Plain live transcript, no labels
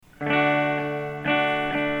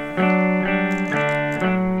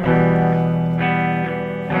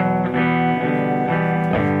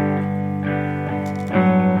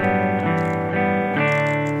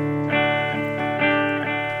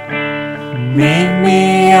Meet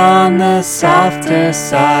me on the softer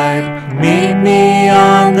side. Meet me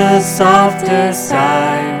on the softer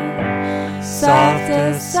side.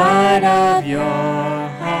 Softer side of your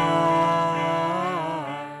heart.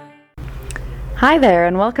 Hi there,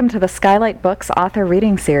 and welcome to the Skylight Books Author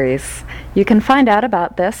Reading Series. You can find out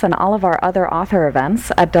about this and all of our other author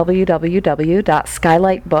events at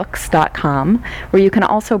www.skylightbooks.com, where you can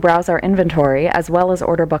also browse our inventory as well as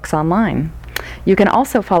order books online. You can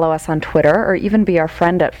also follow us on Twitter or even be our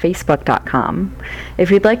friend at facebook.com.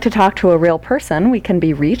 If you'd like to talk to a real person, we can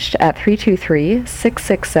be reached at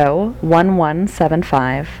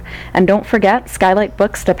 323-660-1175. And don't forget, Skylight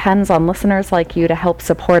Books depends on listeners like you to help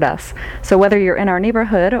support us. So whether you're in our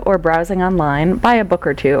neighborhood or browsing online, buy a book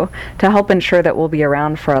or two to help ensure that we'll be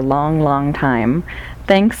around for a long, long time.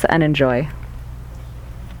 Thanks and enjoy.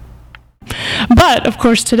 But, of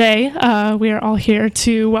course, today we are all here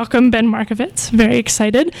to welcome Ben Markovits. Very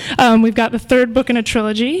excited. We've got the third book in a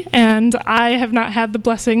trilogy, and I have not had the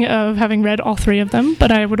blessing of having read all three of them, but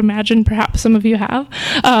I would imagine perhaps some of you have.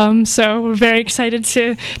 So we're very excited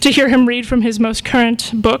to hear him read from his most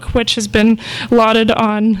current book, which has been lauded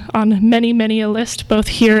on many a list, both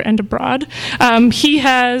here and abroad. He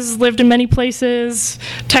has lived in many places,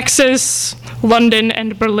 Texas, London,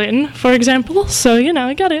 and Berlin, for example. So, you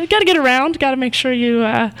gotta get around, gotta make sure you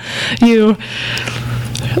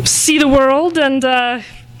see the world, and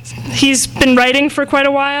he's been writing for quite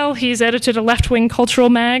a while. He's edited a left-wing cultural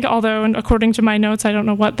mag, although according to my notes, I don't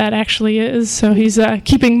know what that actually is, so he's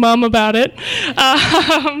keeping mum about it.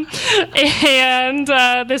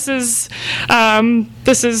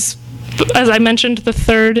 This is, as I mentioned, the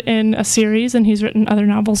third in a series, and he's written other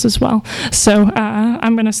novels as well. So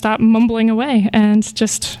I'm going to stop mumbling away and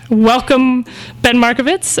just welcome Ben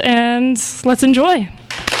Markovits, and let's enjoy.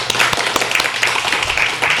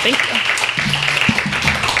 Thank you.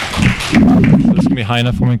 This going to be high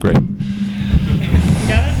enough for me? Great. Got it?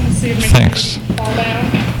 Let's see if we Thanks. can fall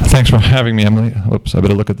down. Thanks for having me, Emily. Oops, I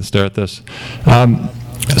better look at the stare at this.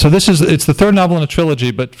 So it's the third novel in a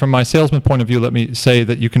trilogy, but from my salesman point of view, let me say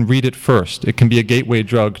that you can read it first. It can be a gateway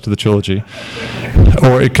drug to the trilogy,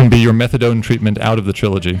 or it can be your methadone treatment out of the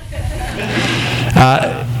trilogy.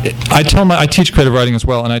 I teach creative writing as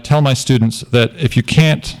well, and I tell my students that if you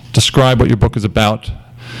can't describe what your book is about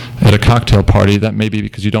at a cocktail party, that may be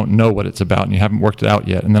because you don't know what it's about and you haven't worked it out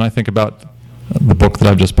yet. And then I think about the book that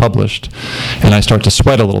I've just published, and I start to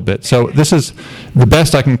sweat a little bit. So this is the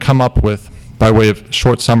best I can come up with by way of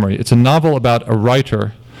short summary. It's a novel about a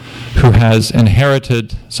writer who has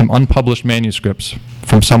inherited some unpublished manuscripts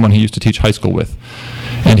from someone he used to teach high school with.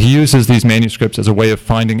 And he uses these manuscripts as a way of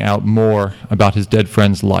finding out more about his dead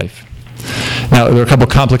friend's life. Now, there are a couple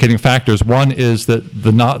of complicating factors. One is that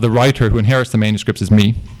the writer who inherits the manuscripts is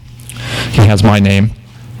me. He has my name.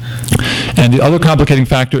 And the other complicating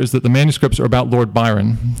factor is that the manuscripts are about Lord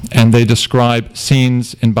Byron, and they describe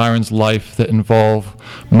scenes in Byron's life that involve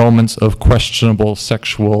moments of questionable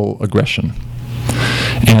sexual aggression.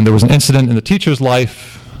 And there was an incident in the teacher's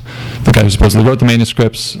life, the guy who supposedly wrote the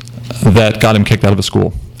manuscripts, that got him kicked out of a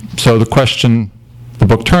school. So the question the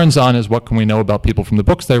book turns on is, what can we know about people from the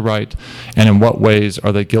books they write, and in what ways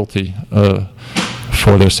are they guilty for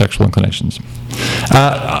their sexual inclinations?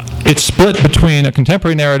 It's split between a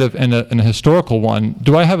contemporary narrative and a historical one.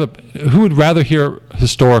 Who would rather hear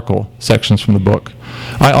historical sections from the book?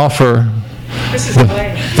 I offer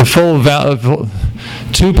the full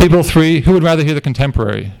 2 people, 3. Who would rather hear the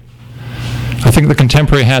contemporary? I think the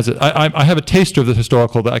contemporary has it. I have a taster of the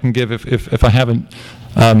historical that I can give if I haven't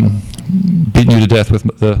beaten you to death with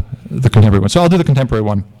the contemporary one. So I'll do the contemporary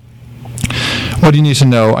one. What do you need to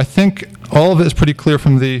know? I think all of it is pretty clear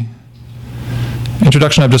from the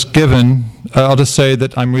introduction I've just given. I'll just say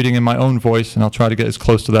that I'm reading in my own voice, and I'll try to get as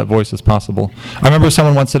close to that voice as possible. I remember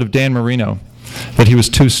someone once said of Dan Marino that he was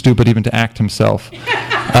too stupid even to act himself.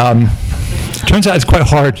 Turns out it's quite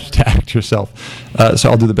hard to act yourself,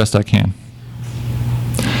 so I'll do the best I can.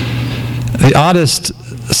 The oddest,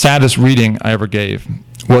 saddest reading I ever gave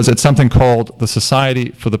was at something called the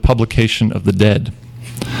Society for the Publication of the Dead.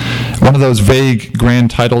 One of those vague,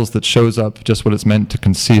 grand titles that shows up just what it's meant to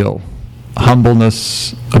conceal: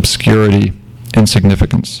 humbleness, obscurity,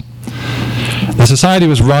 insignificance. The society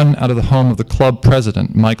was run out of the home of the club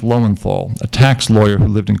president, Mike Lowenthal, a tax lawyer who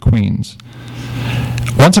lived in Queens.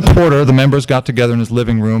 Once a quarter, the members got together in his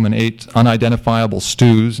living room and ate unidentifiable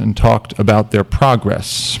stews and talked about their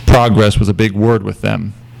progress. Progress was a big word with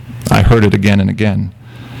them. I heard it again and again.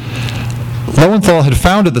 Lowenthal had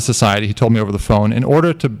founded the society, he told me over the phone, in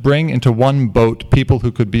order to bring into one boat people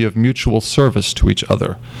who could be of mutual service to each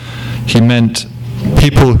other. He meant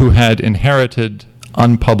people who had inherited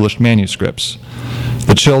unpublished manuscripts,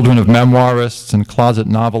 the children of memoirists and closet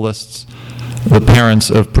novelists, the parents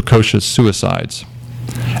of precocious suicides.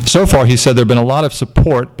 So far, he said, there have been a lot of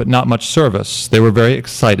support, but not much service. They were very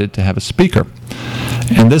excited to have a speaker.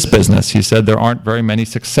 In this business, he said, there aren't very many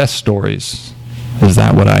success stories. Is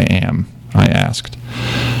that what I am? I asked.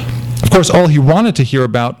 Of course, all he wanted to hear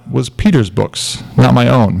about was Peter's books, not my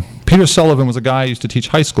own. Peter Sullivan was a guy I used to teach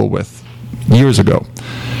high school with years ago.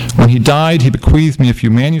 When he died, he bequeathed me a few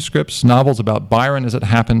manuscripts, novels about Byron as it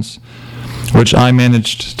happens, which I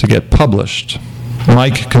managed to get published.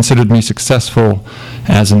 Mike considered me successful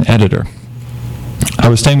as an editor. I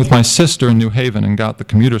was staying with my sister in New Haven and got the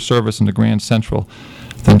commuter service into Grand Central,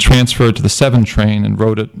 then transferred to the 7 train and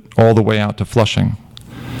rode it all the way out to Flushing.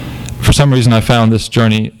 For some reason, I found this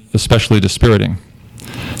journey especially dispiriting.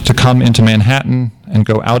 To come into Manhattan and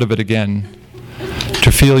go out of it again,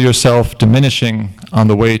 to feel yourself diminishing on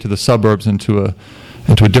the way to the suburbs into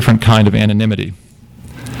a different kind of anonymity.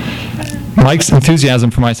 Mike's enthusiasm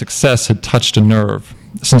for my success had touched a nerve.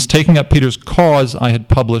 Since taking up Peter's cause, I had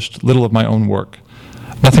published little of my own work.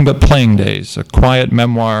 Nothing but Playing Days, a quiet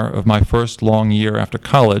memoir of my first long year after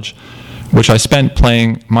college, which I spent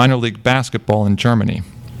playing minor league basketball in Germany.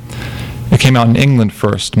 It came out in England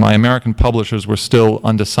first. My American publishers were still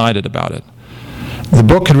undecided about it. The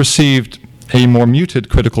book had received a more muted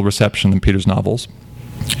critical reception than Peter's novels,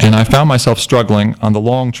 and I found myself struggling on the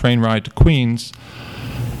long train ride to Queens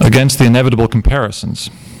against the inevitable comparisons.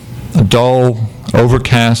 A dull,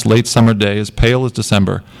 overcast, late summer day, as pale as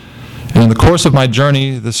December, and in the course of my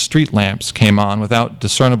journey, the street lamps came on without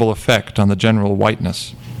discernible effect on the general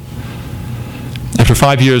whiteness. After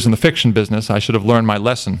 5 years in the fiction business, I should have learned my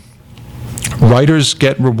lesson. Writers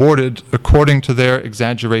get rewarded according to their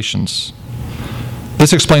exaggerations.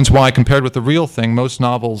 This explains why, compared with the real thing, most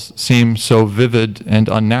novels seem so vivid and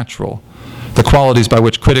unnatural, the qualities by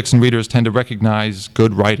which critics and readers tend to recognize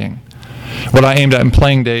good writing. What I aimed at in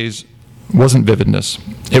Playing Days wasn't vividness.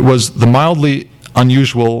 It was the mildly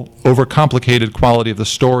unusual, overcomplicated quality of the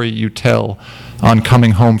story you tell on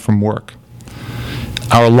coming home from work.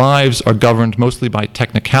 Our lives are governed mostly by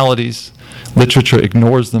technicalities. Literature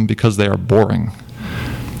ignores them because they are boring.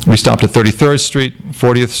 We stopped at 33rd Street,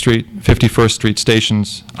 40th Street, 51st Street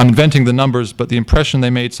stations. I'm inventing the numbers, but the impression they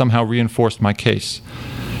made somehow reinforced my case.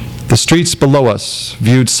 The streets below us,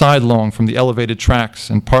 viewed sidelong from the elevated tracks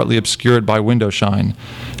and partly obscured by window shine,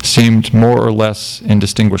 seemed more or less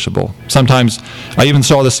indistinguishable. Sometimes I even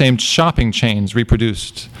saw the same shopping chains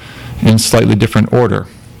reproduced in slightly different order.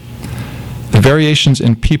 The variations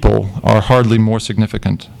in people are hardly more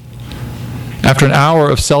significant. After an hour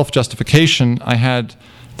of self-justification, I had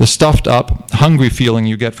the stuffed-up, hungry feeling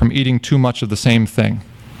you get from eating too much of the same thing.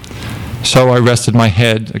 So I rested my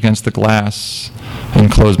head against the glass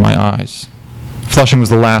and closed my eyes. Flushing was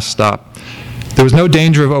the last stop. There was no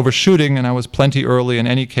danger of overshooting, and I was plenty early in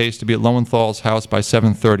any case to be at Lowenthal's house by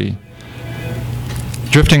 7:30.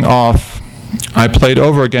 Drifting off, I played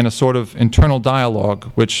over again a sort of internal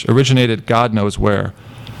dialogue which originated God knows where,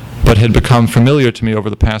 but had become familiar to me over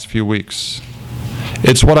the past few weeks.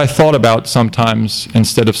 It's what I thought about sometimes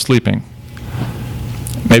instead of sleeping.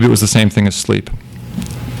 Maybe it was the same thing as sleep.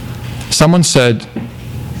 Someone said,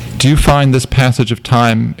 "Do you find this passage of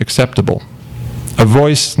time acceptable?" A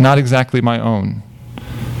voice not exactly my own,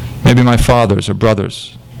 maybe my father's or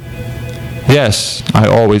brother's. "Yes," I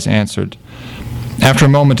always answered. After a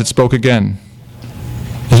moment, it spoke again.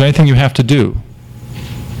 "Is there anything you have to do?"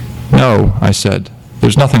 "No," I said.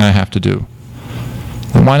 "There's nothing I have to do."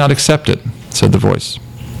 "Then why not accept it?" said the voice.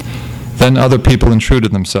 Then other people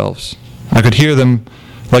intruded themselves. I could hear them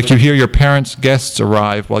like you hear your parents' guests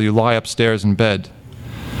arrive while you lie upstairs in bed.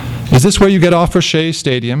 "Is this where you get off for Shea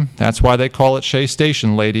Stadium? That's why they call it Shea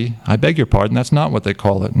Station, lady. I beg your pardon, that's not what they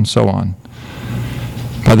call it," and so on.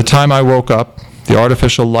 By the time I woke up, the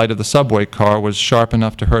artificial light of the subway car was sharp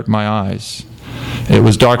enough to hurt my eyes. It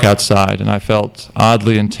was dark outside, and I felt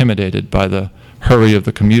oddly intimidated by the hurry of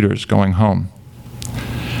the commuters going home.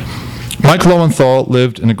 Mike Lowenthal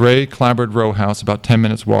lived in a gray clapboard row house about 10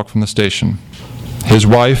 minutes' walk from the station. His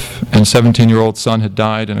wife and 17-year-old son had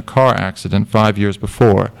died in a car accident 5 years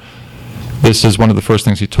before. This is one of the first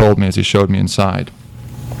things he told me as he showed me inside.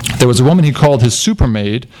 There was a woman he called his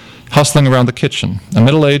supermaid hustling around the kitchen, a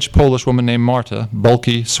middle-aged Polish woman named Marta,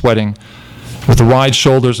 bulky, sweating, with the wide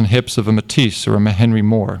shoulders and hips of a Matisse or a Henry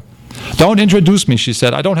Moore. "Don't introduce me," she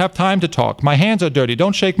said. "I don't have time to talk. My hands are dirty.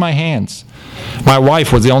 Don't shake my hands." "My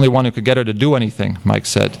wife was the only one who could get her to do anything," Mike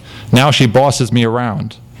said. "Now she bosses me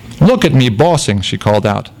around." "Look at me bossing," she called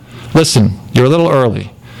out. "Listen, you're a little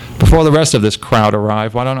early. Before the rest of this crowd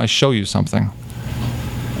arrive, why don't I show you something?"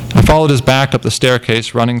 I followed his back up the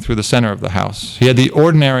staircase running through the center of the house. He had the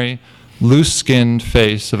ordinary, loose-skinned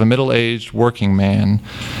face of a middle-aged working man,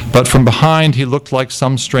 but from behind he looked like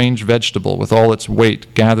some strange vegetable with all its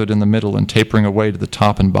weight gathered in the middle and tapering away to the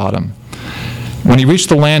top and bottom. When he reached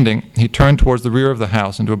the landing, he turned towards the rear of the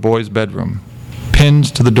house into a boy's bedroom. Pinned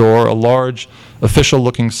to the door, a large,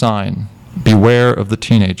 official-looking sign, "Beware of the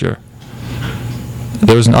teenager."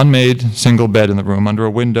 There was an unmade single bed in the room under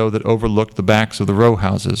a window that overlooked the backs of the row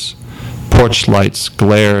houses. Porch lights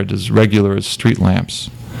glared as regular as street lamps.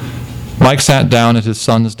 Mike sat down at his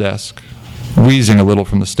son's desk, wheezing a little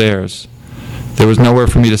from the stairs. There was nowhere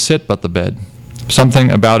for me to sit but the bed. Something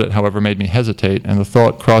about it, however, made me hesitate, and the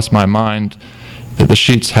thought crossed my mind that the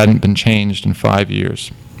sheets hadn't been changed in 5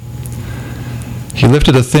 years. He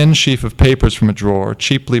lifted a thin sheaf of papers from a drawer,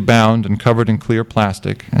 cheaply bound and covered in clear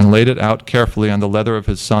plastic, and laid it out carefully on the leather of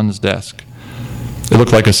his son's desk. It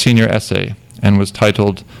looked like a senior essay, and was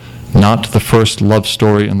titled, "Not the First Love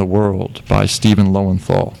Story in the World" by Stephen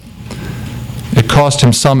Lowenthal. It cost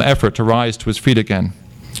him some effort to rise to his feet again.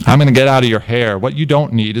 "I'm going to get out of your hair. What you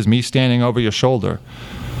don't need is me standing over your shoulder."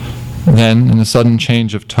 Then, in a sudden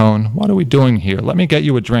change of tone, "What are we doing here? Let me get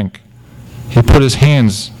you a drink." He put his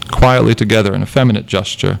hands quietly together in a feminine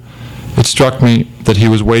gesture. It struck me that he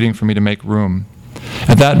was waiting for me to make room.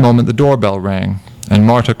 At that moment, the doorbell rang, and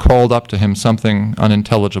Marta called up to him something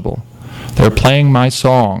unintelligible. "They're playing my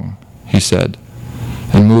song," he said,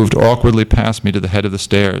 and moved awkwardly past me to the head of the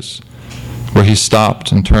stairs, where he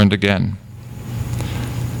stopped and turned again.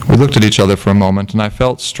 We looked at each other for a moment, and I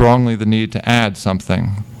felt strongly the need to add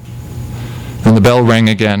something. Then the bell rang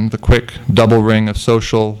again, the quick double ring of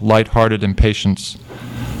social, light-hearted impatience.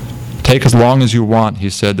 "Take as long as you want,"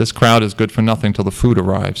 he said. "This crowd is good for nothing till the food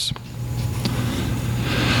arrives."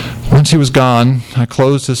 Once he was gone, I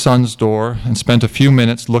closed his son's door and spent a few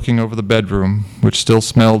minutes looking over the bedroom, which still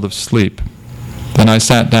smelled of sleep. Then I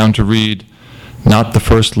sat down to read "Not the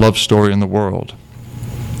First Love Story in the World."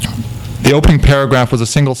 The opening paragraph was a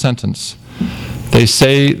single sentence. "They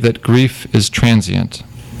say that grief is transient."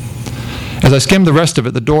 As I skimmed the rest of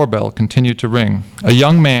it, the doorbell continued to ring. A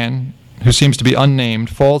young man, who seems to be unnamed,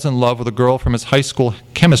 falls in love with a girl from his high school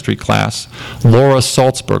chemistry class, Laura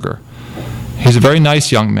Salzberger. He's a very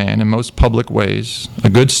nice young man in most public ways, a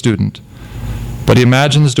good student, but he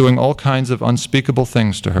imagines doing all kinds of unspeakable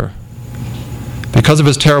things to her. Because of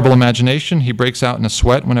his terrible imagination, he breaks out in a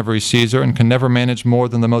sweat whenever he sees her and can never manage more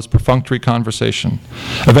than the most perfunctory conversation.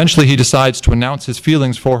 Eventually, he decides to announce his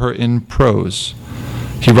feelings for her in prose.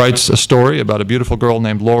 He writes a story about a beautiful girl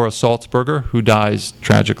named Laura Salzberger, who dies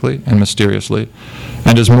tragically and mysteriously,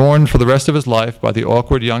 and is mourned for the rest of his life by the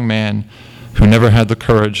awkward young man who never had the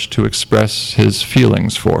courage to express his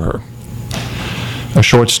feelings for her. A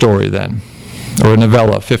short story, then, or a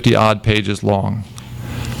novella 50-odd pages long.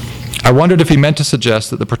 I wondered if he meant to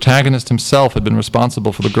suggest that the protagonist himself had been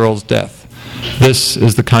responsible for the girl's death. This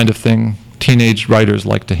is the kind of thing teenage writers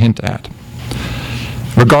like to hint at.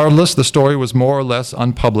 Regardless, the story was more or less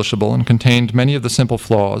unpublishable and contained many of the simple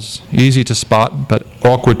flaws, easy to spot but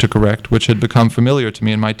awkward to correct, which had become familiar to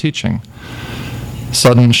me in my teaching.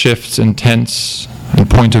 Sudden shifts in tense and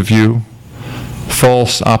point of view,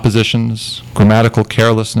 false oppositions, grammatical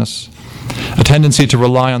carelessness, a tendency to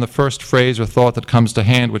rely on the first phrase or thought that comes to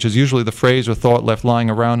hand, which is usually the phrase or thought left lying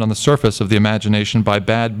around on the surface of the imagination by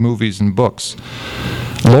bad movies and books.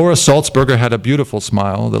 Laura Salzberger had a beautiful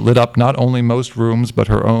smile that lit up not only most rooms but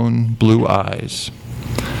her own blue eyes.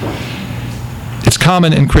 It's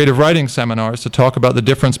common in creative writing seminars to talk about the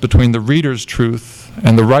difference between the reader's truth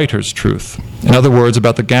and the writer's truth. In other words,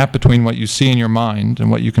 about the gap between what you see in your mind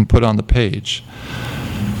and what you can put on the page.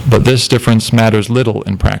 But this difference matters little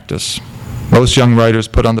in practice. Most young writers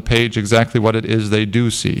put on the page exactly what it is they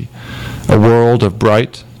do see, a world of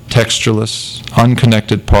bright, textureless,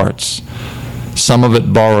 unconnected parts, some of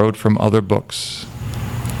it borrowed from other books.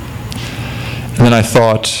 And then I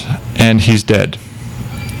thought, and he's dead.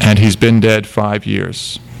 And he's been dead 5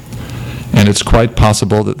 years. And it's quite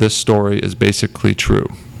possible that this story is basically true.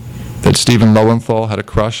 That Stephen Lowenthal had a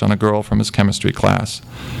crush on a girl from his chemistry class.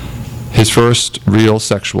 His first real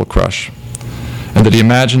sexual crush. And that he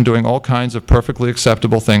imagined doing all kinds of perfectly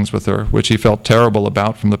acceptable things with her, which he felt terrible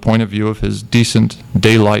about from the point of view of his decent,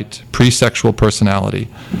 daylight, pre-sexual personality.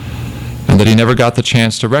 And that he never got the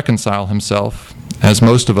chance to reconcile himself, as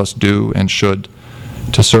most of us do and should,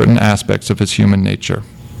 to certain aspects of his human nature.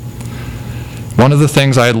 One of the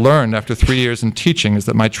things I had learned after 3 years in teaching is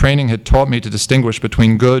that my training had taught me to distinguish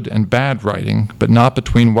between good and bad writing, but not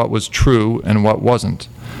between what was true and what wasn't.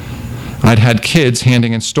 I'd had kids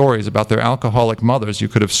handing in stories about their alcoholic mothers you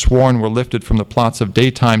could have sworn were lifted from the plots of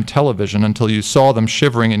daytime television until you saw them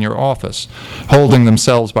shivering in your office, holding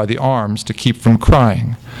themselves by the arms to keep from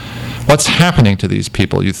crying. What's happening to these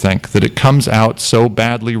people, you think, that it comes out so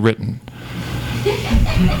badly written?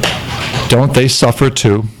 Don't they suffer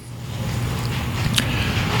too?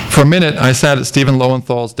 For a minute, I sat at Stephen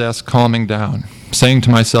Lowenthal's desk calming down, saying to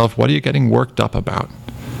myself, what are you getting worked up about?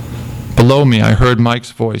 Below me, I heard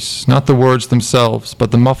Mike's voice, not the words themselves,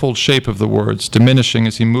 but the muffled shape of the words, diminishing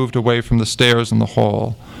as he moved away from the stairs in the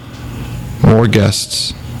hall. More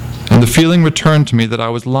guests. And the feeling returned to me that I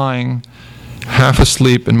was lying half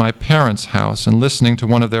asleep in my parents' house and listening to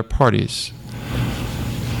one of their parties.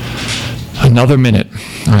 Another minute,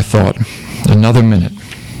 I thought. Another minute.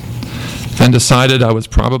 Then decided I was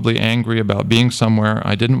probably angry about being somewhere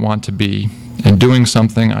I didn't want to be and doing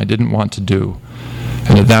something I didn't want to do.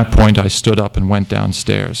 And at that point, I stood up and went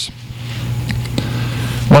downstairs.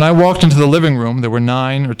 When I walked into the living room, there were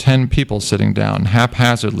 9 or 10 people sitting down,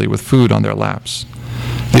 haphazardly, with food on their laps.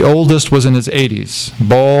 The oldest was in his 80s,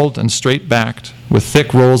 bald and straight-backed, with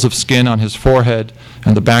thick rolls of skin on his forehead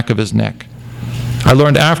and the back of his neck. I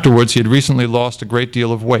learned afterwards he had recently lost a great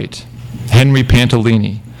deal of weight. Henry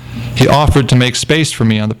Pantolini. He offered to make space for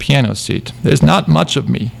me on the piano seat. There's not much of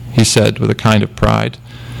me, he said with a kind of pride.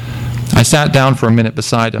 I sat down for a minute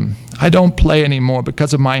beside him. I don't play anymore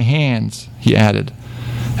because of my hands, he added,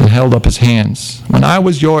 and held up his hands. When I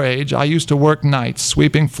was your age, I used to work nights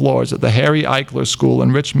sweeping floors at the Harry Eichler School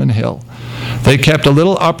in Richmond Hill. They kept a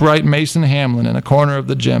little upright Mason Hamlin in a corner of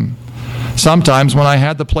the gym. Sometimes when I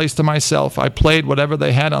had the place to myself, I played whatever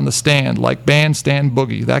they had on the stand, like bandstand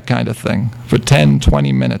boogie, that kind of thing, for 10,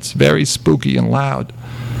 20 minutes, very spooky and loud.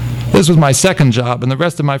 This was my second job, and the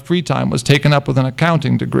rest of my free time was taken up with an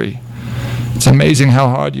accounting degree. It's amazing how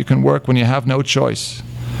hard you can work when you have no choice.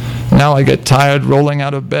 Now I get tired rolling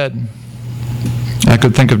out of bed. I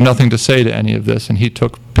could think of nothing to say to any of this, and he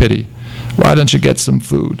took pity. Why don't you get some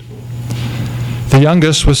food? The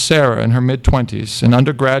youngest was Sarah in her mid-20s, an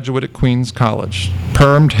undergraduate at Queens College.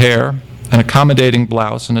 Permed hair, an accommodating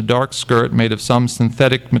blouse, and a dark skirt made of some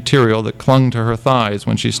synthetic material that clung to her thighs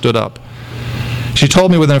when she stood up. She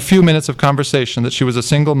told me within a few minutes of conversation that she was a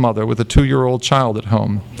single mother with a 2-year-old child at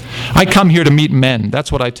home. I come here to meet men.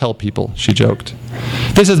 That's what I tell people, she joked.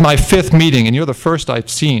 This is my 5th meeting, and you're the first I've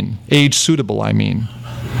seen. Age suitable, I mean.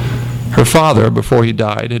 Her father, before he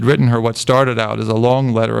died, had written her what started out as a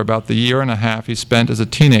long letter about the year and a half he spent as a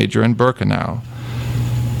teenager in Birkenau.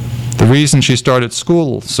 The reason she started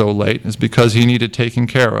school so late is because he needed taking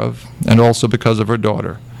care of, and also because of her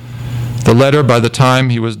daughter. The letter, by the time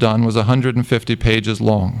he was done, was 150 pages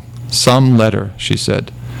long. Some letter, she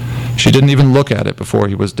said. She didn't even look at it before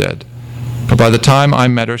he was dead. But by the time I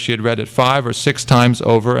met her, she had read it 5 or 6 times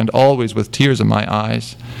over, and always with tears in my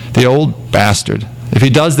eyes. The old bastard. If he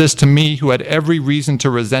does this to me, who had every reason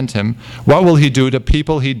to resent him, what will he do to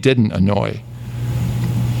people he didn't annoy?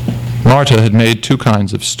 Marta had made 2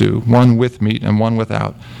 kinds of stew, one with meat and one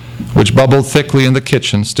without, which bubbled thickly in the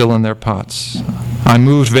kitchen, still in their pots. I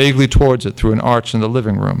moved vaguely towards it through an arch in the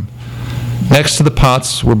living room. Next to the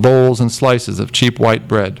pots were bowls and slices of cheap white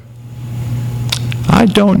bread. I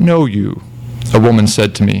don't know you, a woman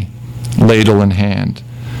said to me, ladle in hand.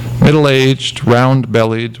 Middle-aged,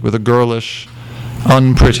 round-bellied, with a girlish,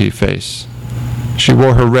 unpretty face. She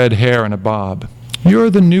wore her red hair in a bob.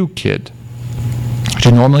 You're the new kid. Do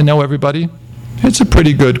you normally know everybody? It's a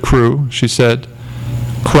pretty good crew, she said.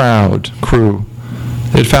 Crew.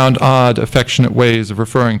 They'd found odd, affectionate ways of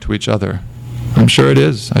referring to each other. I'm sure it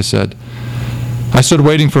is, I said. I stood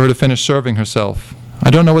waiting for her to finish serving herself. I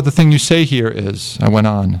don't know what the thing you say here is, I went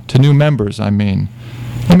on. To new members, I mean.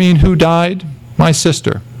 You mean who died? My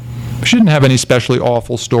sister. She didn't have any especially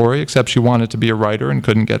awful story, except she wanted to be a writer and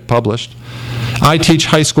couldn't get published. I teach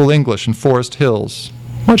high school English in Forest Hills.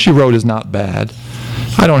 What she wrote is not bad.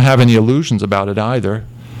 I don't have any illusions about it either.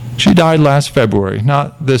 She died last February,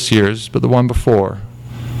 not this year's, but the one before.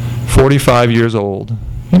 45 years old.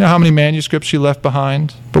 You know how many manuscripts she left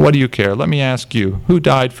behind? But what do you care? Let me ask you, who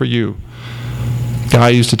died for you? Guy I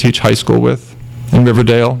used to teach high school with in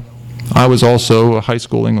Riverdale. I was also a high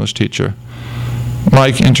school English teacher.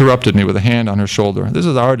 Mike interrupted me with a hand on her shoulder. This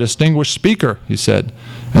is our distinguished speaker, he said.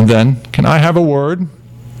 And then, can I have a word?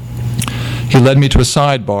 He led me to a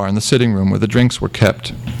sidebar in the sitting room where the drinks were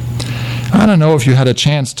kept. I don't know if you had a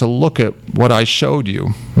chance to look at what I showed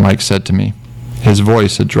you, Mike said to me. His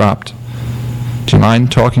voice had dropped. Do you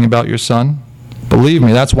mind talking about your son? Believe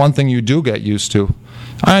me, that's one thing you do get used to.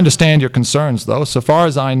 I understand your concerns, though. So far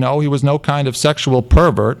as I know, he was no kind of sexual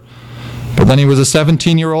pervert. But then he was a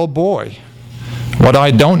 17-year-old boy. What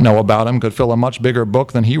I don't know about him could fill a much bigger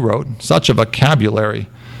book than he wrote. Such a vocabulary.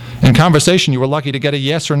 In conversation, you were lucky to get a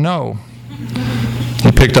yes or no.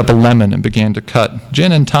 He picked up a lemon and began to cut.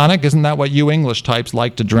 Gin and tonic, isn't that what you English types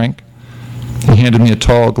like to drink? He handed me a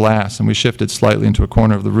tall glass, and we shifted slightly into a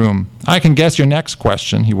corner of the room. I can guess your next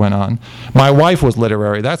question, he went on. My wife was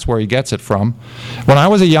literary. That's where he gets it from. When I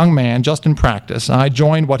was a young man, just in practice, I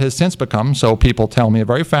joined what has since become, so people tell me, a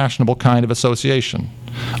very fashionable kind of association.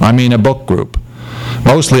 I mean a book group.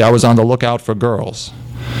 Mostly I was on the lookout for girls.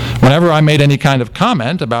 Whenever I made any kind of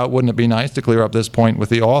comment about wouldn't it be nice to clear up this point with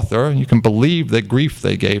the author, you can believe the grief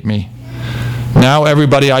they gave me. Now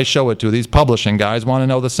everybody I show it to, these publishing guys, want to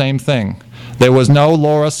know the same thing. There was no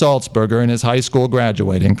Laura Salzberger in his high school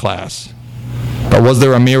graduating class. But was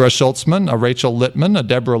there a Mira Schultzman, a Rachel Littman, a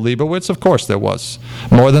Deborah Leibowitz? Of course there was.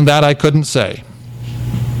 More than that I couldn't say.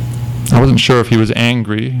 I wasn't sure if he was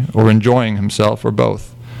angry or enjoying himself or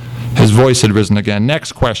both. His voice had risen again.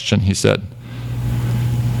 Next question, he said.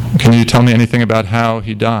 Can you tell me anything about how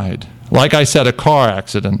he died? Like I said, a car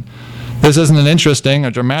accident. This isn't an interesting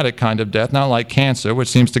or dramatic kind of death, not like cancer, which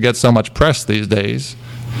seems to get so much press these days.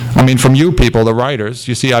 I mean, from you people, the writers,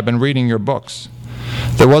 you see, I've been reading your books.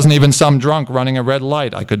 There wasn't even some drunk running a red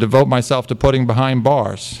light I could devote myself to putting behind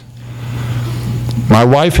bars. My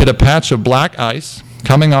wife hit a patch of black ice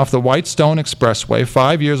coming off the Whitestone Expressway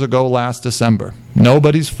 5 years ago last December.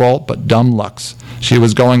 Nobody's fault but dumb luck's. She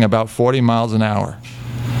was going about 40 miles an hour.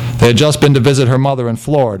 They had just been to visit her mother in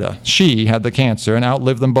Florida. She had the cancer and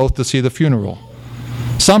outlived them both to see the funeral.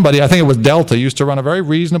 Somebody, I think it was Delta, used to run a very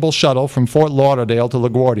reasonable shuttle from Fort Lauderdale to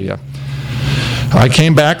LaGuardia. I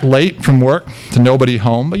came back late from work to nobody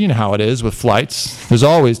home, but you know how it is with flights. There's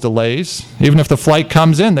always delays. Even if the flight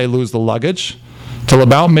comes in, they lose the luggage. Till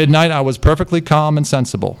about midnight, I was perfectly calm and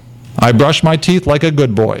sensible. I brushed my teeth like a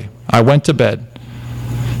good boy. I went to bed.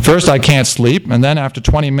 First, I can't sleep, and then after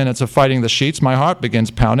 20 minutes of fighting the sheets, my heart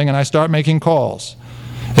begins pounding and I start making calls.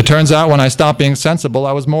 It turns out when I stopped being sensible,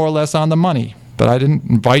 I was more or less on the money. But I didn't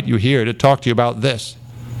invite you here to talk to you about this.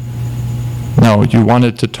 No, you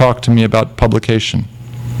wanted to talk to me about publication.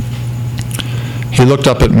 He looked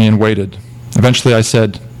up at me and waited. Eventually I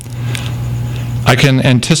said, I can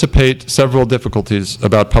anticipate several difficulties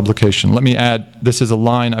about publication. Let me add, this is a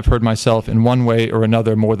line I've heard myself in one way or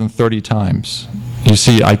another more than 30 times. You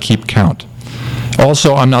see, I keep count.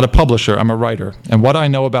 Also, I'm not a publisher, I'm a writer. And what I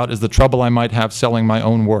know about is the trouble I might have selling my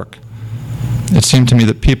own work. It seemed to me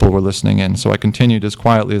that people were listening in, so I continued as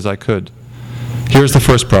quietly as I could. Here's the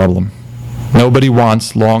first problem. Nobody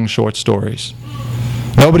wants long, short stories.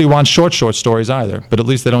 Nobody wants short stories either, but at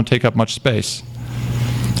least they don't take up much space.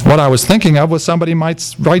 What I was thinking of was somebody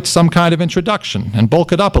might write some kind of introduction and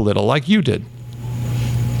bulk it up a little, like you did.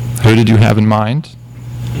 Who did you have in mind?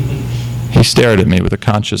 He stared at me with a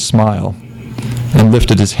conscious smile and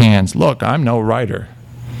lifted his hands. Look, I'm no writer.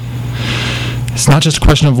 It's not just a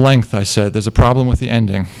question of length, I said. There's a problem with the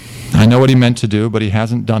ending. I know what he meant to do, but he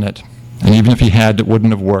hasn't done it. And even if he had, it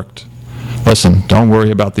wouldn't have worked. Listen, don't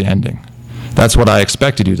worry about the ending. That's what I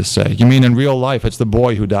expected you to say. You mean in real life it's the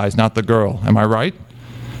boy who dies, not the girl. Am I right?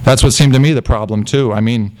 That's what seemed to me the problem, too. I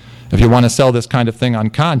mean, if you want to sell this kind of thing on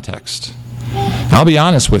context. I'll be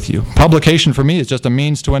honest with you. Publication for me is just a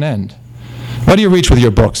means to an end. What do you reach with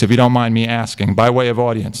your books, if you don't mind me asking, by way of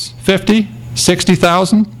audience? 50?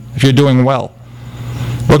 60,000? If you're doing well.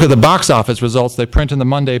 Look at the box office results they print in the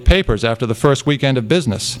Monday papers after the first weekend of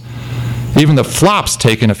business. Even the flops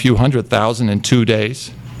take in a few 100,000 in 2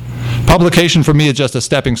 days. Publication for me is just a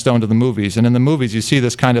stepping stone to the movies, and in the movies you see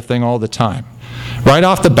this kind of thing all the time. Right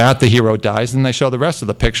off the bat the hero dies, and they show the rest of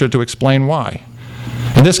the picture to explain why.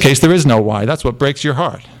 In this case there is no why. That's what breaks your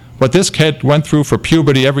heart. What this kid went through for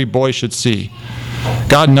puberty every boy should see.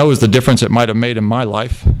 God knows the difference it might have made in my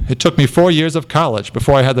life. It took me 4 years of college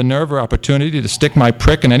before I had the nerve or opportunity to stick my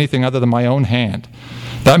prick in anything other than my own hand.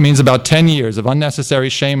 That means about 10 years of unnecessary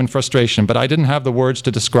shame and frustration, but I didn't have the words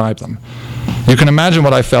to describe them. You can imagine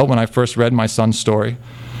what I felt when I first read my son's story.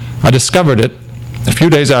 I discovered it a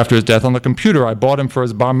few days after his death on the computer I bought him for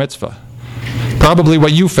his bar mitzvah. Probably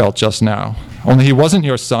what you felt just now, only he wasn't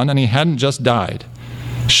your son and he hadn't just died.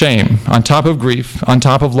 Shame, on top of grief, on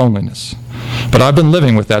top of loneliness. But I've been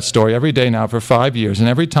living with that story every day now for 5 years, and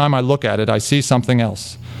every time I look at it, I see something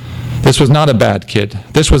else. This was not a bad kid.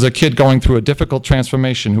 This was a kid going through a difficult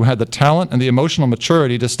transformation who had the talent and the emotional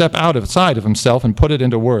maturity to step outside of himself and put it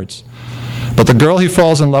into words. But the girl he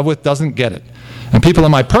falls in love with doesn't get it. And people,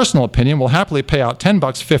 in my personal opinion, will happily pay out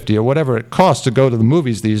 $10.50 or whatever it costs to go to the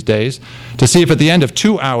movies these days to see if at the end of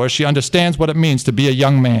 2 hours she understands what it means to be a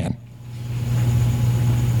young man.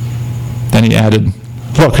 Then he added,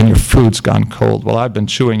 look, and your food's gone cold. Well, I've been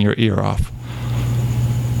chewing your ear off.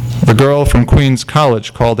 The girl from Queens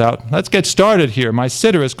College called out, "Let's get started here. My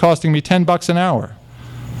sitter is costing me $10 an hour."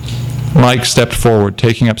 Mike stepped forward,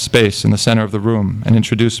 taking up space in the center of the room, and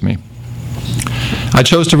introduced me. I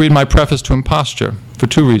chose to read my preface to Imposture for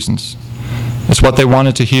 2 reasons. It's what they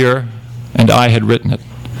wanted to hear, and I had written it.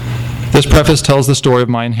 This preface tells the story of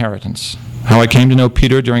my inheritance, how I came to know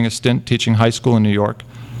Peter during a stint teaching high school in New York,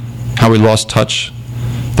 how we lost touch,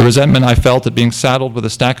 the resentment I felt at being saddled with a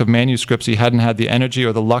stack of manuscripts he hadn't had the energy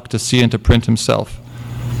or the luck to see into print himself.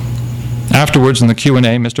 Afterwards, in the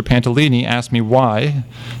Q&A, Mr. Pantalini asked me why,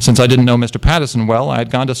 since I didn't know Mr. Patterson well, I had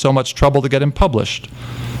gone to so much trouble to get him published,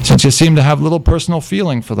 since you seemed to have little personal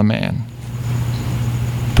feeling for the man.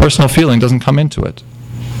 Personal feeling doesn't come into it.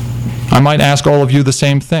 I might ask all of you the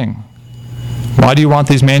same thing. Why do you want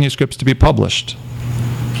these manuscripts to be published?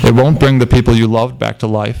 It won't bring the people you loved back to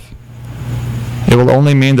life. It will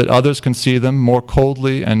only mean that others can see them more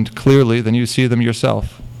coldly and clearly than you see them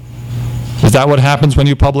yourself. Is that what happens when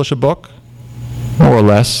you publish a book? More or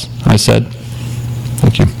less, I said.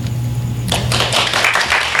 Thank you.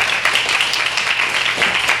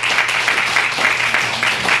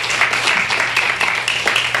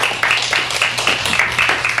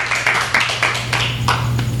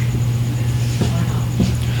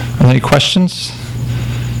 Any questions?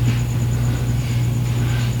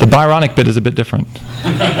 The Byronic bit is a bit different.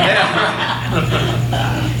 Read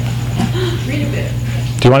a bit.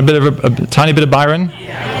 Do you want a tiny bit of Byron?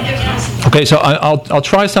 Yeah. Okay, so I'll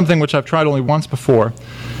try something which I've tried only once before.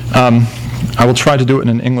 I will try to do it in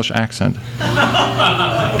an English accent.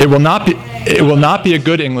 It will not be a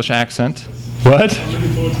good English accent. What?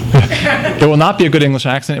 It will not be a good English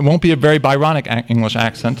accent. It won't be a very Byronic English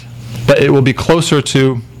accent, but it will be closer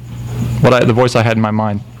to the voice I had in my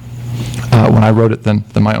mind when I wrote it than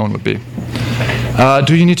my own would be.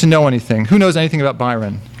 Do you need to know anything? Who knows anything about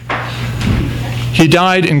Byron? He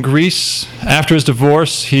died in Greece. After his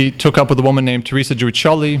divorce, he took up with a woman named Teresa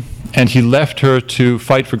Giudicelli, and he left her to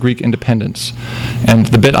fight for Greek independence. And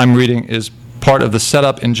the bit I'm reading is part of the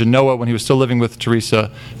setup in Genoa when he was still living with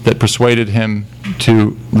Teresa that persuaded him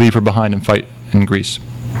to leave her behind and fight in Greece.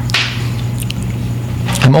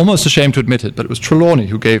 I'm almost ashamed to admit it, but it was Trelawney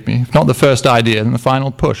who gave me, if not the first idea, then the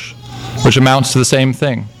final push, which amounts to the same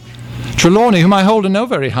thing. Trelawney, whom I hold in no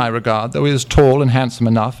very high regard, though he is tall and handsome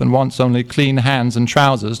enough and wants only clean hands and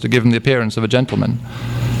trousers to give him the appearance of a gentleman.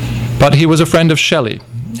 But he was a friend of Shelley,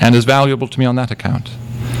 and is valuable to me on that account.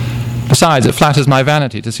 Besides, it flatters my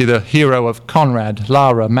vanity to see the hero of Conrad,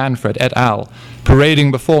 Lara, Manfred, et al.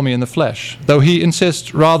 Parading before me in the flesh, though he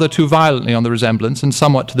insists rather too violently on the resemblance and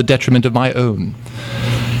somewhat to the detriment of my own.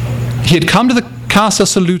 He had come to the Casa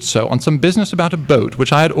Saluzzo on some business about a boat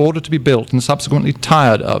which I had ordered to be built and subsequently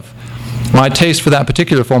tired of, my taste for that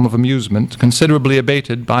particular form of amusement considerably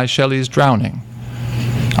abated by Shelley's drowning.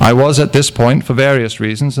 I was at this point, for various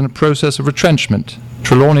reasons, in a process of retrenchment.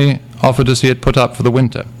 Trelawney offered to see it put up for the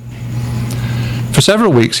winter. For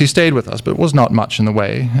several weeks he stayed with us, but was not much in the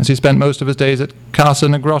way, as he spent most of his days at Casa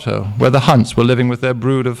Negrotto, where the Hunts were living with their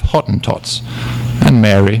brood of Hottentots, and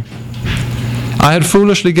Mary. I had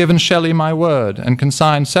foolishly given Shelley my word, and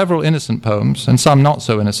consigned several innocent poems, and some not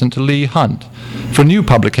so innocent, to Leigh Hunt, for a new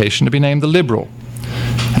publication to be named The Liberal,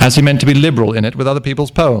 as he meant to be liberal in it with other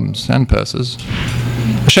people's poems and purses.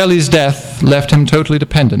 Shelley's death left him totally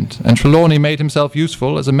dependent, and Trelawney made himself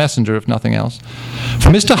useful as a messenger, if nothing else. For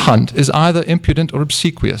Mr. Hunt is either impudent or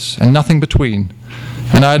obsequious, and nothing between,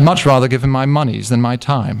 and I had much rather give him my moneys than my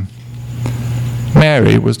time.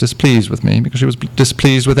 Mary was displeased with me, because she was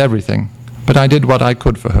displeased with everything, but I did what I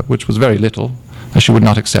could for her, which was very little, as she would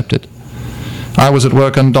not accept it. I was at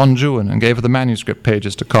work on Don Juan, and gave her the manuscript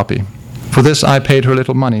pages to copy. For this I paid her a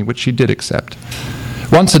little money, which she did accept.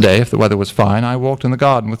 Once a day, if the weather was fine, I walked in the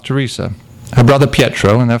garden with Teresa. Her brother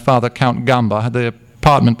Pietro and their father Count Gamba had the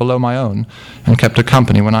apartment below my own, and kept her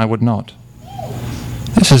company when I would not.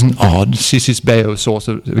 This is an odd, Cicis Beo source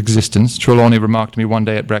of existence, Trelawney remarked to me one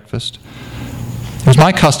day at breakfast. It was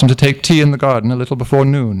my custom to take tea in the garden a little before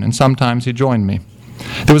noon, and sometimes he joined me.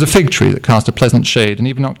 There was a fig tree that cast a pleasant shade, and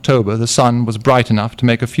even in October the sun was bright enough to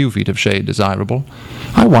make a few feet of shade desirable.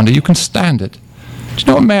 I wonder you can stand it. Do you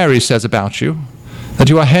know what Mary says about you? That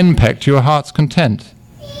you are henpecked to your heart's content.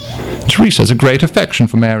 Teresa has a great affection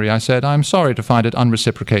for Mary, I said. I am sorry to find it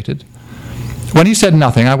unreciprocated. When he said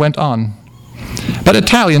nothing, I went on. But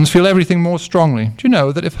Italians feel everything more strongly. Do you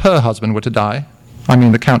know that if her husband were to die, I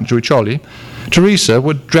mean the Count Giudicelli, Teresa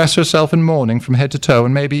would dress herself in mourning from head to toe,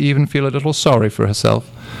 and maybe even feel a little sorry for herself,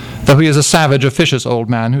 though he is a savage, officious old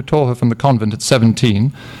man who tore her from the convent at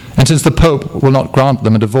 17, and since the Pope will not grant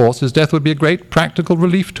them a divorce, his death would be a great practical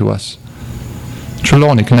relief to us.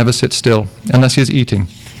 Trelawney can never sit still, unless he is eating.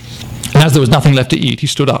 And as there was nothing left to eat, he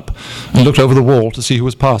stood up and looked over the wall to see who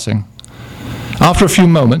was passing. After a few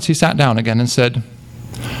moments, he sat down again and said,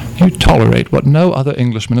 "You tolerate what no other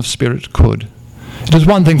Englishman of spirit could. It is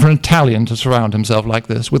one thing for an Italian to surround himself like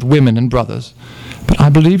this, with women and brothers. But I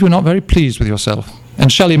believe you're not very pleased with yourself,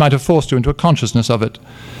 and Shelley might have forced you into a consciousness of it.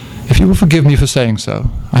 If you will forgive me for saying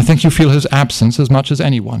so, I think you feel his absence as much as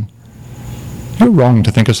anyone. You're wrong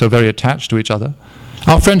to think us so very attached to each other.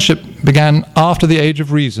 Our friendship began after the age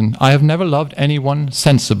of reason. I have never loved anyone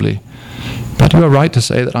sensibly. But you are right to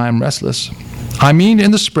say that I am restless. I mean in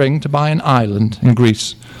the spring to buy an island in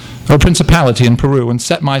Greece, or a principality in Peru, and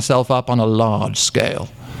set myself up on a large scale.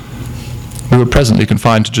 We were presently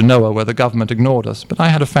confined to Genoa, where the government ignored us, but I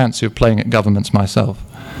had a fancy of playing at governments myself.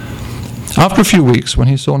 After a few weeks, when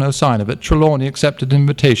he saw no sign of it, Trelawney accepted an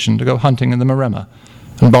invitation to go hunting in the Maremma,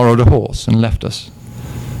 and borrowed a horse and left us.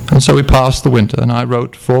 And so we passed the winter, and I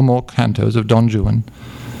wrote 4 more cantos of Don Juan.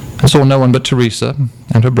 I saw no one but Teresa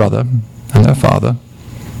and her brother and their father,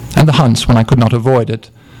 and the hunts when I could not avoid it,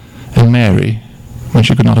 and Mary when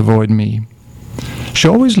she could not avoid me. She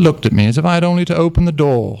always looked at me as if I had only to open the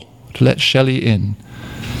door to let Shelley in,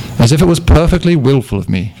 as if it was perfectly willful of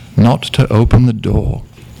me not to open the door."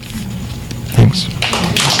 Thanks.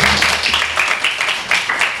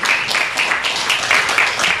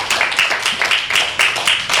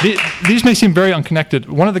 These may seem very unconnected.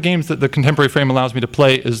 One of the games that the contemporary frame allows me to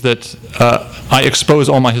play is that I expose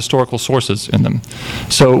all my historical sources in them.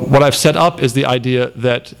 So what I've set up is the idea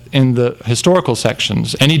that in the historical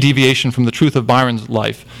sections, any deviation from the truth of Byron's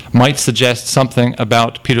life might suggest something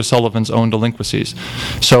about Peter Sullivan's own delinquencies.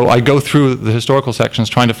 So I go through the historical sections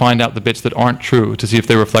trying to find out the bits that aren't true to see if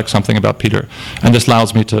they reflect something about Peter. And this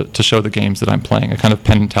allows me to show the games that I'm playing, a kind of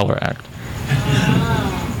Penn and Teller act.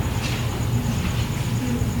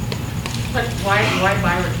 But why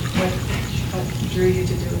Byron? What drew you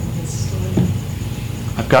to do his story?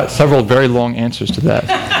 I've got several very long answers to that.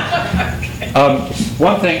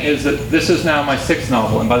 One thing is that this is now my 6th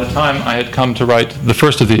novel, and by the time I had come to write the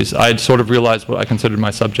first of these, I had sort of realized what I considered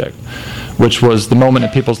my subject, which was the moment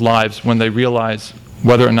in people's lives when they realize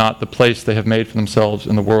whether or not the place they have made for themselves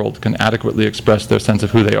in the world can adequately express their sense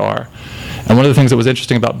of who they are. And one of the things that was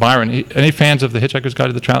interesting about Byron, any fans of The Hitchhiker's Guide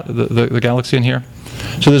to the Galaxy in here?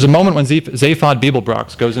 So there's a moment when Zaphod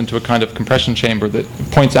Beeblebrox goes into a kind of compression chamber that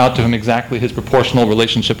points out to him exactly his proportional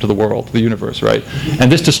relationship to the world, the universe, right?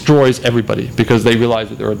 And this destroys everybody because they realize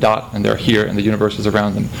that they're a dot and they're here and the universe is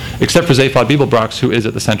around them, except for Zaphod Beeblebrox, who is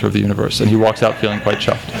at the center of the universe, and he walks out feeling quite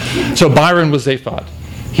chuffed. So Byron was Zaphod.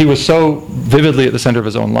 He was so vividly at the center of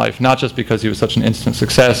his own life, not just because he was such an instant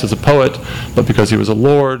success as a poet, but because he was a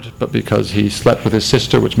lord, but because he slept with his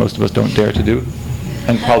sister, which most of us don't dare to do,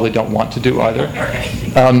 and probably don't want to do either.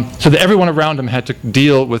 So that everyone around him had to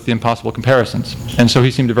deal with the impossible comparisons. And so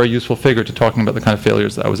he seemed a very useful figure to talking about the kind of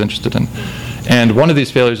failures that I was interested in. And one of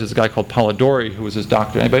these failures is a guy called Polidori, who was his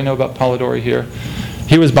doctor. Anybody know about Polidori here?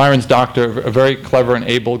 He was Byron's doctor, a very clever and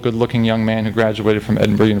able, good-looking young man who graduated from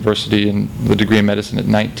Edinburgh University in the degree in medicine at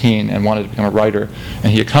 19 and wanted to become a writer.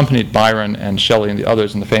 And he accompanied Byron and Shelley and the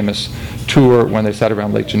others in the famous tour when they sat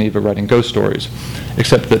around Lake Geneva writing ghost stories,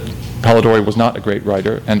 except that Polidori was not a great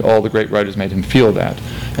writer, and all the great writers made him feel that.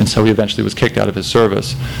 And so he eventually was kicked out of his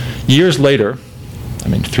service. Years later,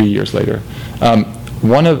 3 years later,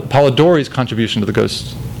 one of Polidori's contribution to the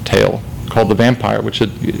ghost tale, called The Vampire, which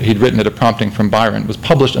he'd written at a prompting from Byron, was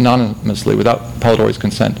published anonymously without Polidori's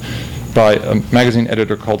consent by a magazine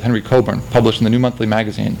editor called Henry Coburn, published in the New Monthly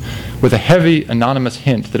magazine, with a heavy anonymous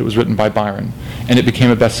hint that it was written by Byron, and it became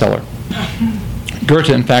a bestseller.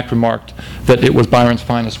 Goethe, in fact, remarked that it was Byron's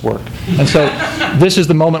finest work. And so this is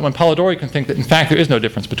the moment when Polidori can think that, in fact, there is no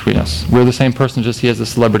difference between us. We're the same person, just he has the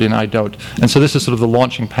celebrity and I don't. And so this is sort of the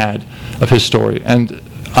launching pad of his story. And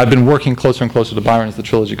I've been working closer and closer to Byron as the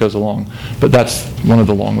trilogy goes along. But that's one of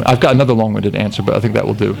the I've got another long-winded answer, but I think that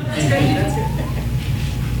will do. And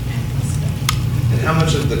how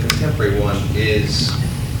much of the contemporary one is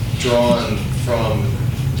drawn from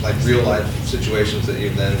real-life situations that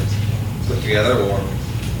you've then put together, or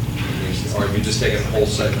have you just taken whole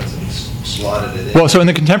segments and slotted it in? Well, so in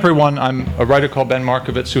the contemporary one, I'm a writer called Ben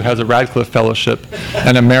Markovits who has a Radcliffe Fellowship,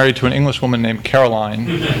 and I'm married to an English woman named Caroline.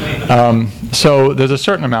 So there's a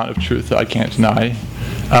certain amount of truth that I can't deny.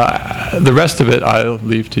 The rest of it I'll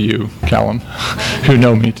leave to you, Callum, who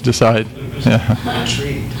know me, to decide. Yeah.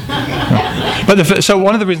 Intrigued. But so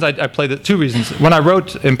one of the reasons I play the 2 reasons. When I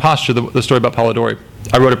wrote Imposture, the story about Polidori,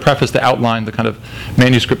 I wrote a preface that outlined the kind of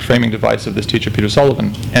manuscript framing device of this teacher, Peter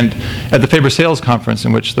Sullivan. And at the Faber Sales Conference,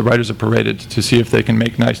 in which the writers are paraded to see if they can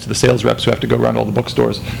make nice to the sales reps who have to go around all the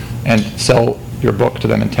bookstores and sell your book to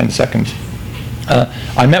them in 10 seconds,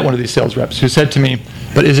 I met one of these sales reps who said to me,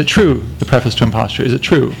 "But is it true, the preface to Imposture? Is it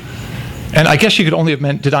true?" And I guess she could only have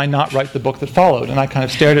meant, did I not write the book that followed? And I kind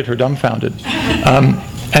of stared at her dumbfounded.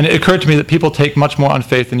 And it occurred to me that people take much more on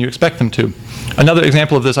faith than you expect them to. Another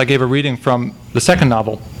example of this, I gave a reading from the second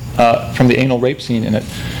novel, from the anal rape scene in it,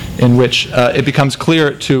 in which it becomes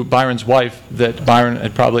clear to Byron's wife that Byron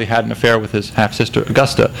had probably had an affair with his half-sister,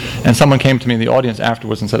 Augusta. And someone came to me in the audience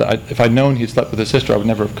afterwards and said, if I'd known he'd slept with his sister, I would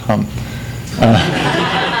never have come.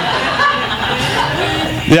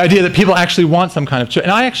 The idea that people actually want some kind of truth,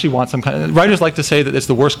 and I actually want some kind of, writers like to say that it's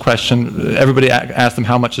the worst question. Everybody asks them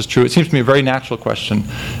how much is true. It seems to me a very natural question,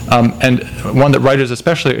 and one that writers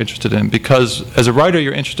especially are interested in, because as a writer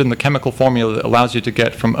you're interested in the chemical formula that allows you to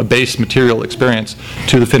get from a base material experience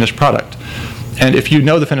to the finished product. And if you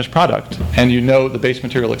know the finished product and you know the base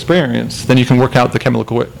material experience, then you can work out the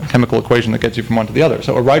chemical equation that gets you from one to the other.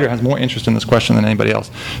 So a writer has more interest in this question than anybody else.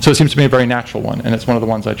 So it seems to me a very natural one, and it's one of the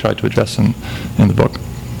ones I tried to address in the book.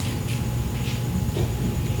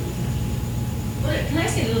 Can I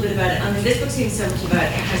say a little bit about it? I mean, this book seems so much about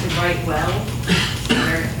how to write well,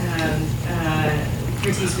 or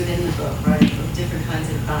critiques within the book, right, of different kinds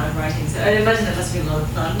of bad writing. So I imagine that must be a lot of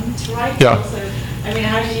fun to write. Yeah. Also, I mean,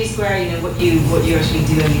 how did you square, what you're actually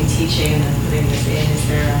doing in teaching and then putting this in? Is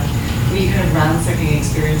there were you kind of ransacking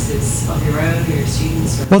experiences of your own or your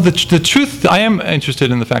students? Or? Well, the truth, I am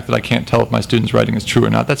interested in the fact that I can't tell if my students' writing is true or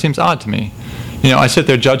not. That seems odd to me. I sit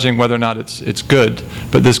there judging whether or not it's good,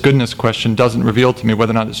 but this goodness question doesn't reveal to me whether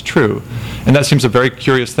or not it's true. And that seems a very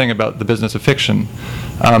curious thing about the business of fiction.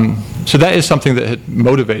 So that is something that had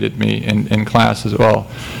motivated me in class as well.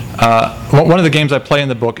 One of the games I play in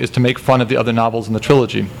the book is to make fun of the other novels in the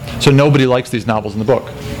trilogy. So nobody likes these novels in the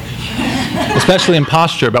book. Especially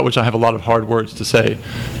Imposture, about which I have a lot of hard words to say.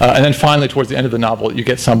 And then finally, towards the end of the novel, you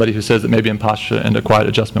get somebody who says that maybe Imposture and A Quiet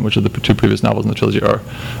Adjustment, which are the two previous novels in the trilogy, are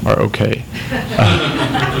okay.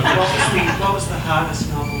 What was the hardest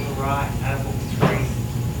novel to write out of all three?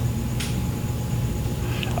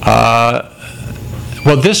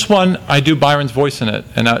 Well, this one, I do Byron's voice in it,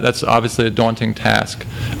 and that's obviously a daunting task.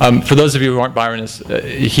 For those of you who aren't Byronists,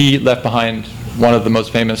 he left behind one of the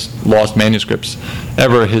most famous lost manuscripts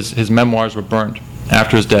ever. His memoirs were burned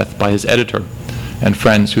after his death by his editor and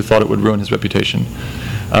friends who thought it would ruin his reputation.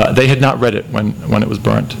 They had not read it when it was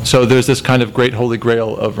burnt. So there's this kind of great holy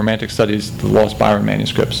grail of romantic studies, the lost Byron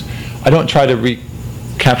manuscripts. I don't try to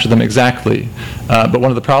recapture them exactly, but one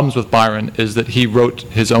of the problems with Byron is that he wrote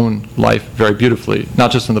his own life very beautifully,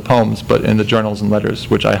 not just in the poems, but in the journals and letters,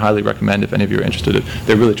 which I highly recommend if any of you are interested in.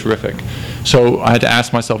 They're really terrific. So I had to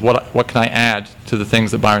ask myself, what can I add to the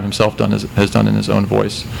things that Byron himself has done in his own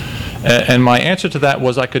voice? And my answer to that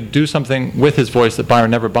was I could do something with his voice that Byron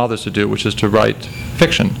never bothers to do, which is to write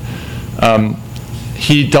fiction.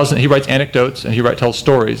 He writes anecdotes and he tells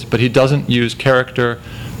stories, but he doesn't use character,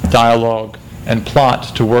 dialogue, and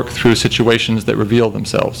plot to work through situations that reveal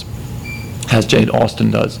themselves, as Jane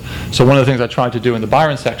Austen does. So one of the things I tried to do in the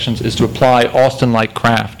Byron sections is to apply Austen-like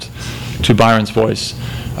craft to Byron's voice.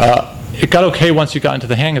 It got okay once you got into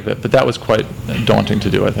the hang of it, but that was quite daunting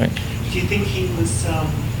to do, I think. Do you think he was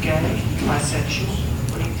gay, bisexual?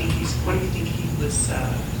 What do you think he was,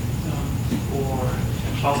 or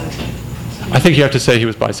closeted? I think you have to say he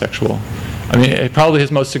was bisexual. I mean, probably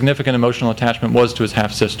his most significant emotional attachment was to his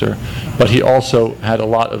half-sister, but he also had a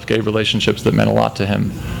lot of gay relationships that meant a lot to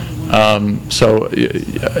him. So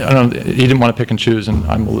I don't know, he didn't want to pick and choose, and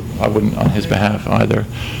I wouldn't on his behalf either.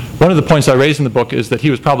 One of the points I raised in the book is that he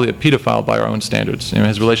was probably a pedophile by our own standards.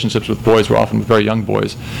 His relationships with boys were often with very young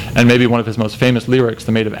boys, and maybe one of his most famous lyrics,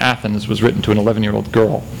 "The Maid of Athens," was written to an 11-year-old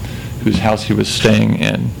girl whose house he was staying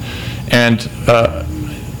in. And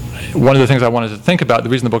one of the things I wanted to think about, the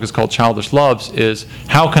reason the book is called Childish Loves, is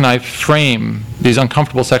how can I frame these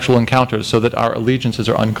uncomfortable sexual encounters so that our allegiances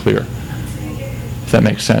are unclear, if that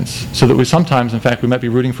makes sense. So that we sometimes, in fact, we might be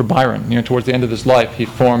rooting for Byron. Towards the end of his life, he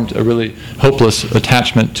formed a really hopeless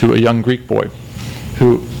attachment to a young Greek boy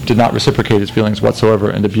who did not reciprocate his feelings whatsoever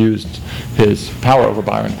and abused his power over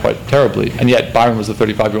Byron quite terribly. And yet Byron was a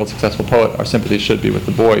 35-year-old successful poet. Our sympathies should be with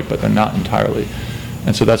the boy, but they're not entirely.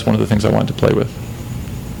 And so that's one of the things I wanted to play with.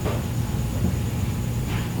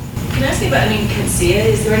 Can I ask you about, Conceit?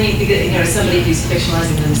 Is there any, somebody who's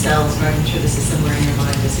fictionalizing themselves, right? I'm sure this is somewhere in your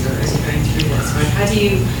mind as you're going through this, right? How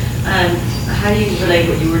do you relate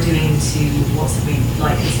what you were doing to what something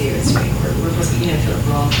like Conceit is doing, or was it, Philip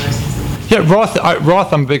Roth or something? Yeah,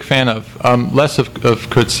 Roth I'm a big fan of, less of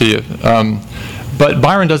Conceit. But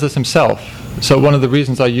Byron does this himself. So one of the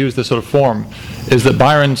reasons I use this sort of form is that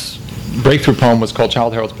Byron's breakthrough poem was called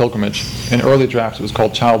Childe Harold's Pilgrimage. In early drafts, it was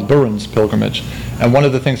called Childe Burin's Pilgrimage. And one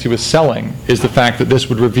of the things he was selling is the fact that this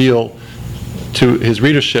would reveal to his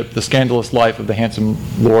readership the scandalous life of the handsome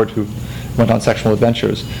lord who went on sexual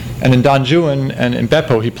adventures. And in Don Juan and in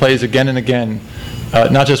Beppo, he plays again and again,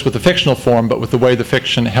 not just with the fictional form, but with the way the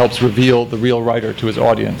fiction helps reveal the real writer to his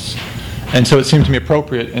audience. And so it seemed to me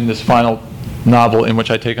appropriate in this final novel in which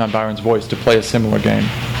I take on Byron's voice to play a similar game.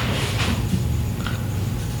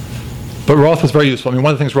 But Roth was very useful. I mean,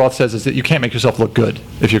 one of the things Roth says is that you can't make yourself look good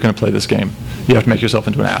if you're going to play this game. You have to make yourself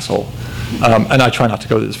into an asshole. And I try not to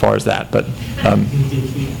go as far as that, but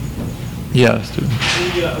yeah.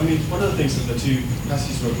 Yeah, I mean, one of the things that the two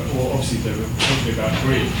passages were about, well, obviously they were talking about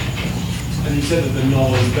grief. And you said that the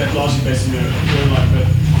novel is largely based on your life, but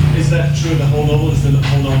is that true of the whole novel? Is the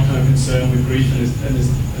whole novel kind of concerned with grief, and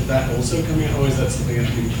is that also coming out, or is that something else?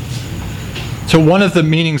 So one of the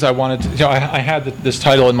meanings I wanted to, I had this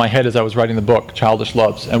title in my head as I was writing the book, Childish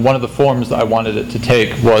Loves, and one of the forms that I wanted it to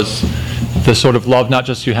take was the sort of love not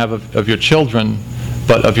just you have of your children,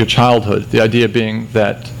 but of your childhood. The idea being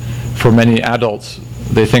that for many adults,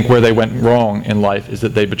 they think where they went wrong in life is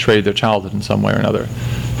that they betrayed their childhood in some way or another.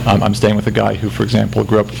 I'm staying with a guy who, for example,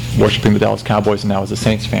 grew up worshiping the Dallas Cowboys and now is a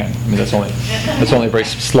Saints fan. I mean, that's only a very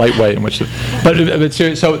slight way in which, but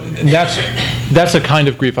serious. So that's a kind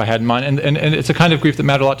of grief I had in mind, and it's a kind of grief that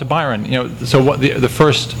mattered a lot to Byron. You know, so what the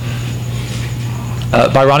first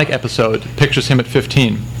Byronic episode pictures him at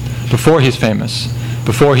 15, before he's famous,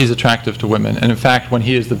 before he's attractive to women, and in fact when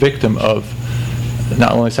he is the victim of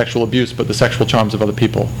not only sexual abuse but the sexual charms of other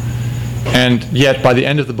people. And yet, by the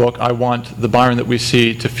end of the book, I want the Byron that we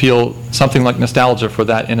see to feel something like nostalgia for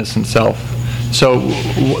that innocent self. So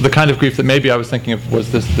the kind of grief that maybe I was thinking of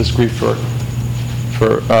was this grief for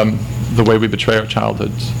the way we betray our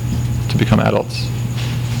childhoods to become adults.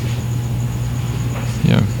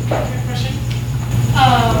 Yeah. Question.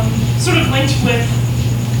 Sort of linked with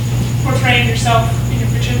portraying yourself in your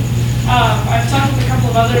fiction. I've talked with a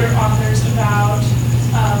couple of other authors about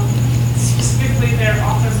specifically their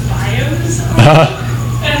author's bios.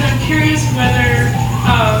 And I'm curious whether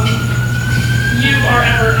you are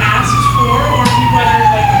ever asked for, or whether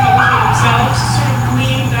like the publisher themselves sort of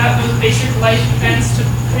glean those basic life events to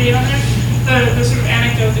create on there. The sort of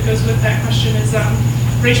anecdote that goes with that question is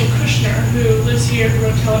Rachel Kushner, who lives here, who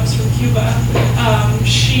wrote Telex from Cuba.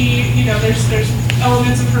 She, there's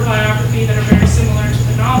elements of her biography that are very similar to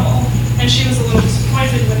the novel, and she was a little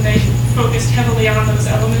disappointed when they focused heavily on those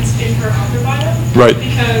elements in her author bio. Right.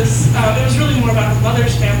 Because it was really more about her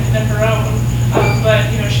mother's family than her own, but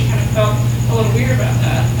she kind of felt a little weird about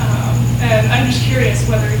that. And I'm just curious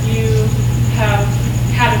whether you have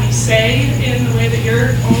had any say in the way that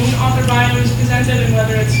your own author bio is presented, and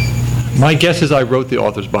whether it's... My guess is I wrote the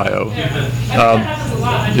author's bio. Yeah, I think that happens a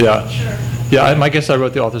lot. I'm not sure. Yeah, my guess I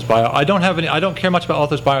wrote the author's bio. I don't care much about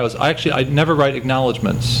authors' bios. I never write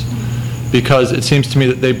acknowledgments because it seems to me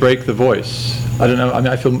that they break the voice. I don't know, I mean,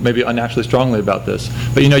 I feel maybe unnaturally strongly about this.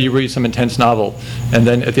 But you read some intense novel, and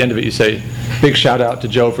then at the end of it you say, big shout out to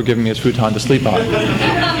Joe for giving me his futon to sleep on.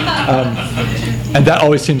 And that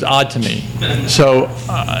always seems odd to me. So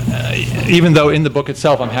even though in the book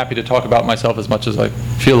itself I'm happy to talk about myself as much as I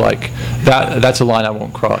feel like, that's a line I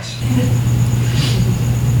won't cross.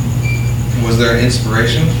 Was there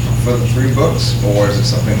inspiration for the 3 books, or is it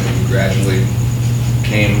something that you gradually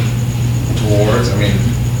came towards? I mean,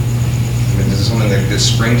 is it something that did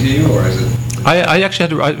spring to you, or is it? I actually had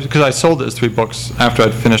to write, because I sold it as 3 books after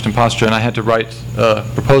I'd finished Imposture, and I had to write a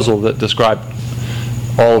proposal that described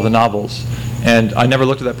all of the novels. And I never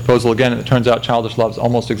looked at that proposal again, and it turns out Childish Loves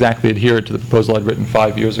almost exactly adhered to the proposal I'd written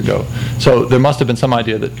 5 years ago. So there must have been some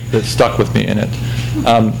idea that stuck with me in it.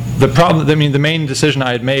 The main decision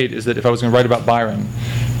I had made is that if I was going to write about Byron,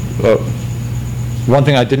 one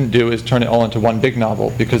thing I didn't do is turn it all into one big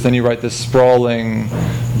novel, because then you write this sprawling,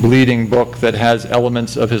 bleeding book that has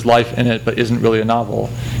elements of his life in it but isn't really a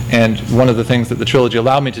novel. And one of the things that the trilogy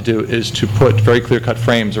allowed me to do is to put very clear-cut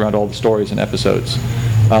frames around all the stories and episodes.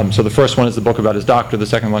 So the first one is the book about his doctor, the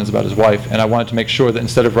second one is about his wife, and I wanted to make sure that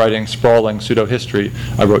instead of writing sprawling pseudo-history,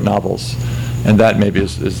 I wrote novels. And that maybe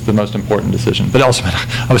is the most important decision. But also,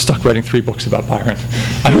 I was stuck writing 3 books about Byron.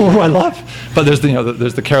 I don't know who I love, but there's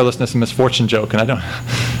the carelessness and misfortune joke, and I don't.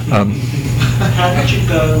 How did you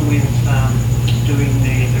go with doing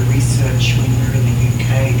the research when you were in the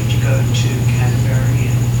UK? Did you go to Canterbury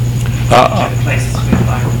and to places where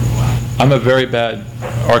Byron was? I'm a very bad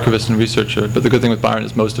archivist and researcher, but the good thing with Byron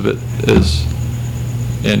is most of it is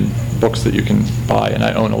in books that you can buy, and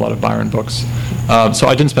I own a lot of Byron books. So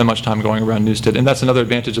I didn't spend much time going around Newstead, and that's another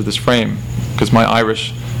advantage of this frame, because my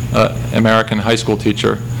Irish American high school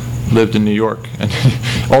teacher lived in New York and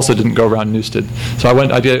also didn't go around Newstead. So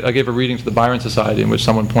I gave a reading to the Byron Society in which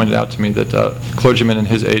someone pointed out to me that clergymen in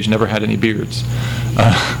his age never had any beards.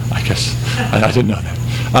 I guess I didn't know that.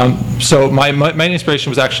 So my main inspiration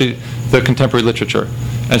was actually the contemporary literature.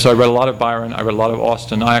 And so I read a lot of Byron, I read a lot of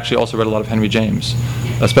Austen. I actually also read a lot of Henry James,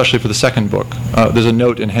 especially for the second book. There's a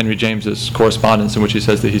note in Henry James's correspondence in which he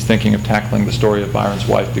says that he's thinking of tackling the story of Byron's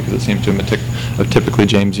wife because it seemed to him a typically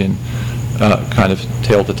Jamesian kind of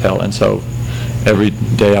tale to tell. And so every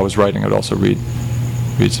day I was writing, I would also read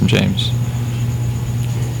some James.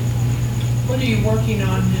 What are you working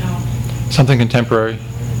on now? Something contemporary.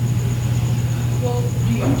 Well,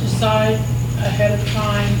 do you decide ahead of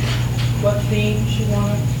time what themes you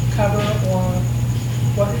want to cover or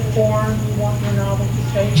what form you want your novel to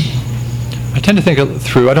take? I tend to think it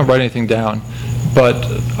through. I don't write anything down, but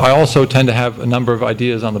I also tend to have a number of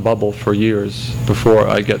ideas on the bubble for years before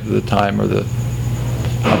I get the time or the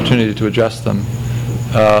opportunity to address them.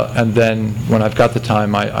 And then when I've got the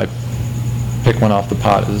time, I pick one off the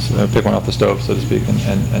pot, pick one off the stove, so to speak,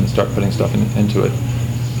 and start putting stuff into it.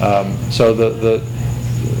 So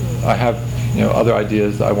I have other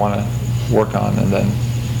ideas that I want to work on, and then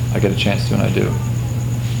I get a chance to, and I do.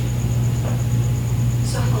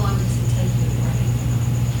 So how long does it take you to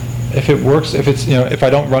write? If it works, if I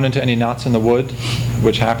don't run into any knots in the wood,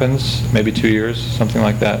 which happens, maybe 2 years, something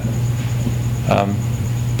like that.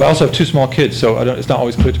 But I also have 2 small kids, so it's not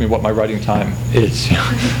always clear to me what my writing time is.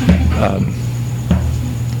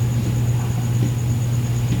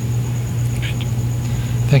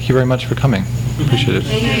 Thank you very much for coming. Appreciate it.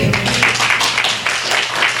 Thank you.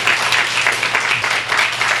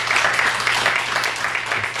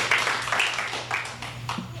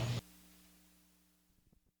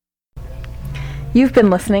 You've been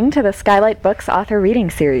listening to the Skylight Books Author Reading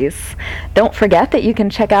Series. Don't forget that you can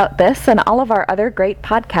check out this and all of our other great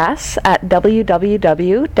podcasts at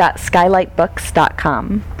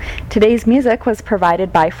www.skylightbooks.com. Today's music was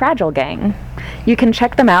provided by Fragile Gang. You can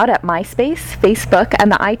check them out at MySpace, Facebook,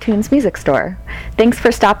 and the iTunes Music Store. Thanks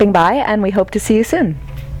for stopping by, and we hope to see you soon.